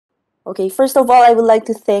Okay, first of all, I would like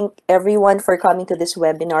to thank everyone for coming to this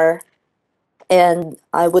webinar. And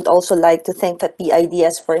I would also like to thank the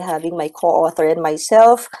PIDS for having my co-author and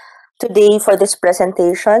myself today for this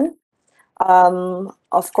presentation.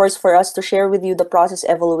 Of course, for us to share with you the process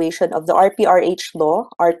evaluation of the RPRH law,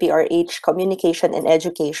 RPRH communication and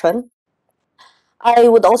education. I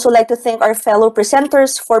would also like to thank our fellow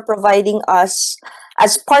presenters for providing us,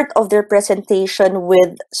 as part of their presentation,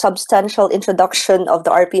 with substantial introduction of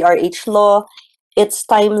the RPRH law, its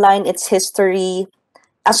timeline, its history,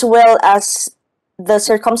 as well as the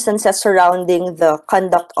circumstances surrounding the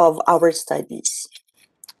conduct of our studies.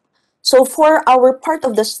 So for our part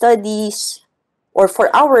of the studies, or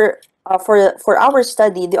for our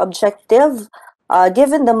study, the objective,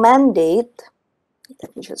 given the mandate,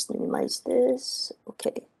 let me just minimize this.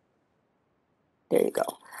 Okay, there you go.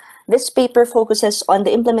 This paper focuses on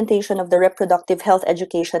the implementation of the reproductive health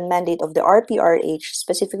education mandate of the RPRH,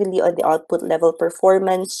 specifically on the output level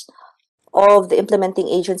performance of the implementing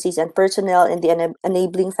agencies and personnel and the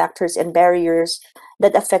enabling factors and barriers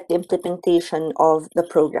that affect the implementation of the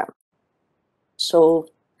program. So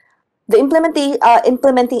the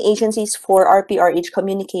implementing agencies for RPRH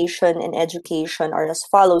communication and education are as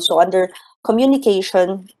follows. So under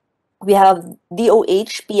communication, we have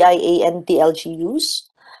DOH, PIA, and the LGUs.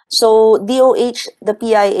 So DOH, the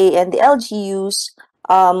PIA, and the LGUs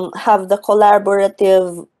have the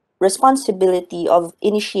collaborative responsibility of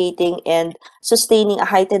initiating and sustaining a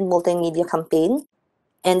heightened multimedia campaign.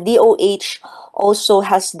 And DOH also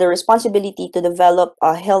has the responsibility to develop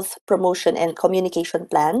a health promotion and communication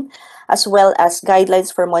plan, as well as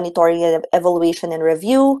guidelines for monitoring and evaluation and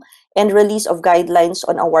review, and release of guidelines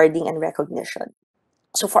on awarding and recognition.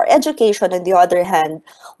 So for education, on the other hand,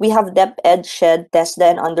 we have DepEd, SHED,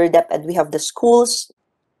 TESDA, and under DepEd, we have the schools.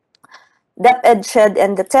 DepEd, SHED,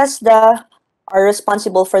 and the TESDA are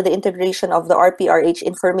responsible for the integration of the RPRH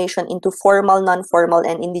information into formal, non-formal,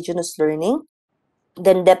 and indigenous learning.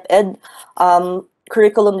 Then DepEd,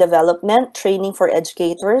 curriculum development, training for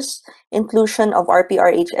educators, inclusion of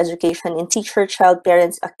RPRH education in teacher, child,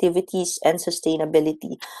 parents, activities, and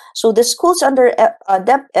sustainability. So the schools under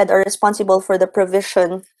DepEd are responsible for the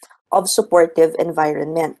provision of supportive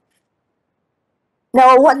environment.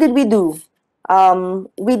 Now, what did we do?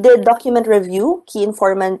 We did document review, key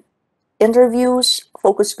informant interviews,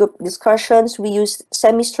 focus group discussions. We used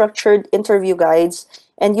semi-structured interview guides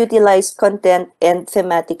and utilized content and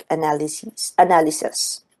thematic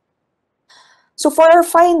analysis. So for our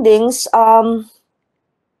findings, the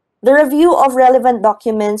review of relevant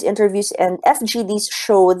documents, interviews, and FGDs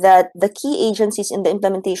show that the key agencies in the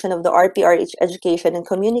implementation of the RPRH education and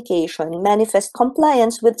communication manifest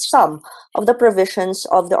compliance with some of the provisions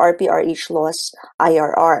of the RPRH laws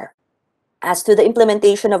IRR. As to the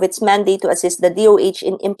implementation of its mandate to assist the DOH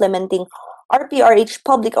in implementing RPRH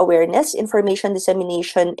public awareness, information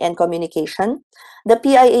dissemination, and communication, the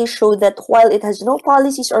PIA showed that while it has no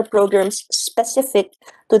policies or programs specific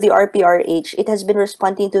to the RPRH, it has been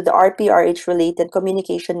responding to the RPRH-related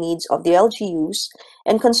communication needs of the LGUs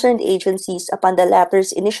and concerned agencies upon the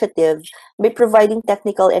latter's initiative by providing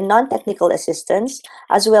technical and non-technical assistance,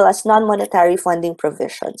 as well as non-monetary funding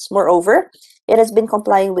provisions. Moreover, it has been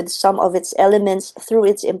complying with some of its elements through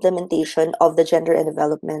its implementation of the Gender and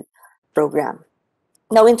Development Program.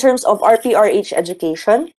 Now, in terms of RPRH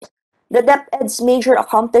education, the DepEd's major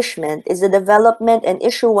accomplishment is the development and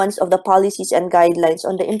issuance of the policies and guidelines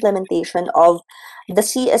on the implementation of the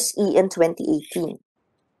CSE in 2018.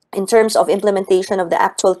 In terms of implementation of the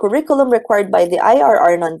actual curriculum required by the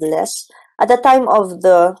IRR, nonetheless, at the time of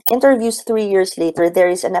the interviews 3 years later, there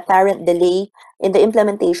is an apparent delay in the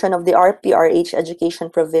implementation of the RPRH education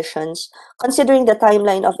provisions, considering the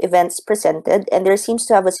timeline of events presented, and there seems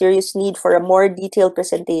to have a serious need for a more detailed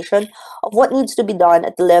presentation of what needs to be done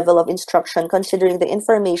at the level of instruction, considering the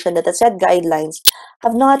information that the said guidelines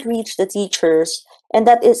have not reached the teachers, and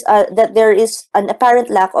that there is an apparent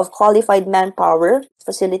lack of qualified manpower,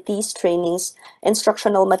 facilities, trainings,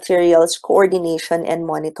 instructional materials, coordination, and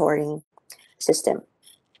monitoring system.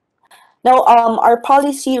 Now, our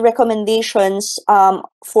policy recommendations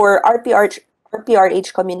for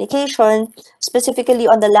RPRH communication, specifically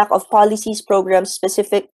on the lack of policies, programs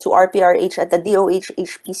specific to RPRH at the DOH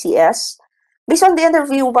HPCS. Based on the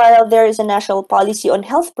interview, while there is a national policy on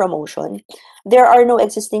health promotion, there are no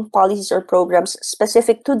existing policies or programs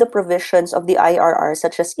specific to the provisions of the IRR,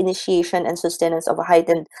 such as initiation and sustenance of a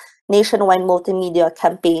heightened nationwide multimedia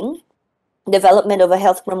campaign, development of a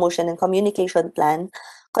health promotion and communication plan,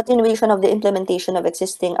 continuation of the implementation of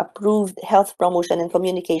existing approved health promotion and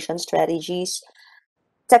communication strategies,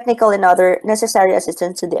 technical and other necessary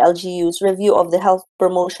assistance to the LGUs, review of the health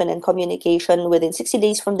promotion and communication within 60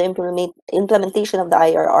 days from the implementation of the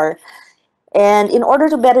IRR. And in order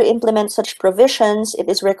to better implement such provisions, it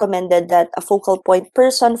is recommended that a focal point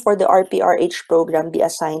person for the RPRH program be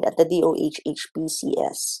assigned at the DOH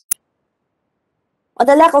HPCS. On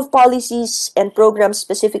the lack of policies and programs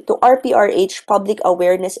specific to RPRH public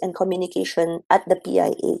awareness and communication at the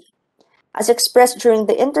PIA. As expressed during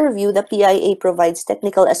the interview, the PIA provides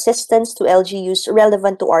technical assistance to LGUs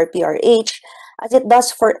relevant to RPRH as it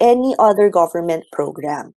does for any other government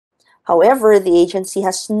program. However, the agency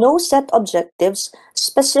has no set objectives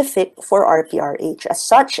specific for RPRH. As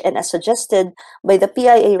such, and as suggested by the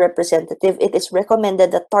PIA representative, it is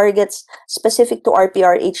recommended that targets specific to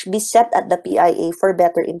RPRH be set at the PIA for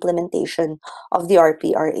better implementation of the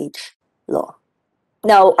RPRH law.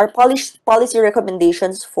 Now, our policy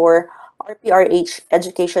recommendations for RPRH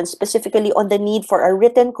education, specifically on the need for a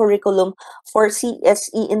written curriculum for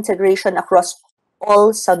CSE integration across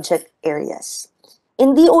all subject areas.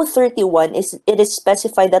 In DO 31, it is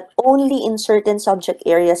specified that only in certain subject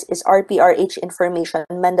areas is RPRH information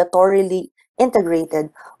mandatorily integrated,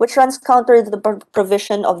 which runs counter to the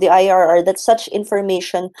provision of the IRR that such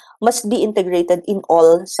information must be integrated in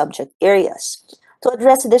all subject areas. To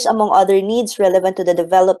address this, among other needs relevant to the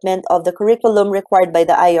development of the curriculum required by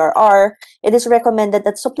the IRR, it is recommended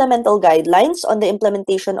that supplemental guidelines on the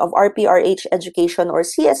implementation of RPRH education or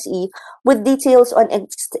CSE with details on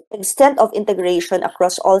extent of integration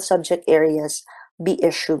across all subject areas be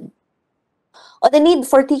issued. On the need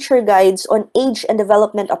for teacher guides on age and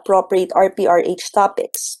development appropriate RPRH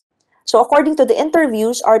topics. So according to the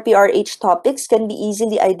interviews, RPRH topics can be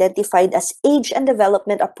easily identified as age and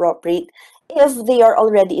development appropriate if they are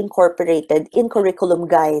already incorporated in curriculum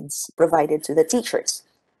guides provided to the teachers.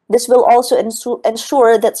 This will also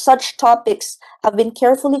ensure that such topics have been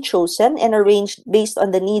carefully chosen and arranged based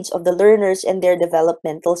on the needs of the learners and their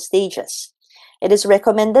developmental stages. It is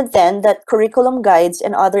recommended then that curriculum guides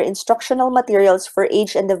and other instructional materials for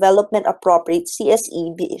age and development appropriate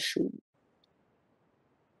CSE be issued.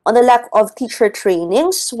 On the lack of teacher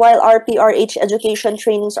trainings, while RPRH education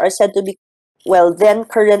trainings are said to be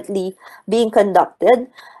currently being conducted,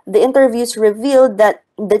 the interviews revealed that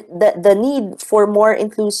the need for more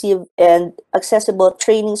inclusive and accessible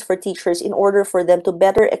trainings for teachers in order for them to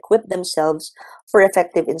better equip themselves for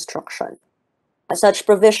effective instruction. Such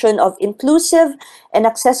provision of inclusive and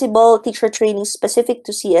accessible teacher training specific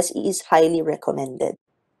to CSE is highly recommended.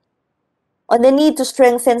 On the need to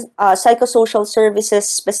strengthen psychosocial services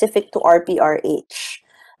specific to RPRH.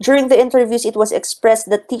 During the interviews, it was expressed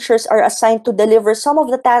that teachers are assigned to deliver some of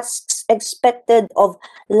the tasks expected of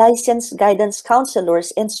licensed guidance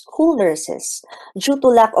counselors and school nurses due to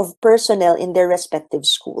lack of personnel in their respective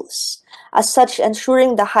schools. As such,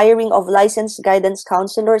 ensuring the hiring of licensed guidance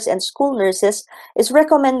counselors and school nurses is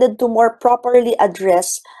recommended to more properly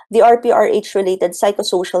address the RPRH-related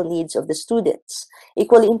psychosocial needs of the students.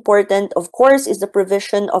 Equally important, of course, is the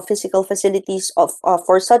provision of physical facilities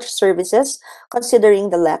for such services, considering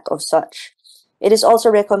the lack of such. It is also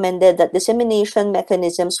recommended that dissemination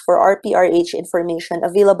mechanisms for RPRH information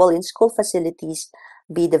available in school facilities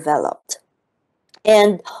be developed.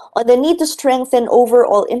 And on the need to strengthen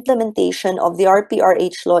overall implementation of the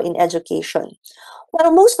RPRH law in education.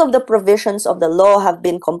 While most of the provisions of the law have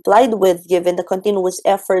been complied with given the continuous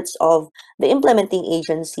efforts of the implementing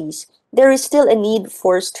agencies, there is still a need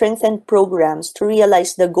for strengthened programs to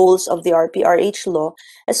realize the goals of the RPRH law,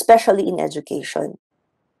 especially in education.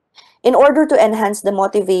 In order to enhance the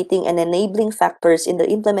motivating and enabling factors in the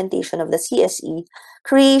implementation of the CSE,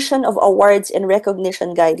 creation of awards and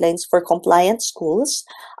recognition guidelines for compliant schools,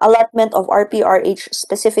 allotment of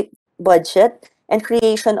RPRH-specific budget, and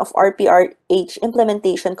creation of RPRH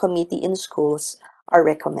implementation committee in schools are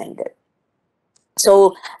recommended.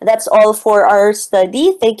 So that's all for our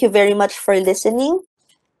study. Thank you very much for listening,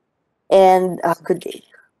 and good day.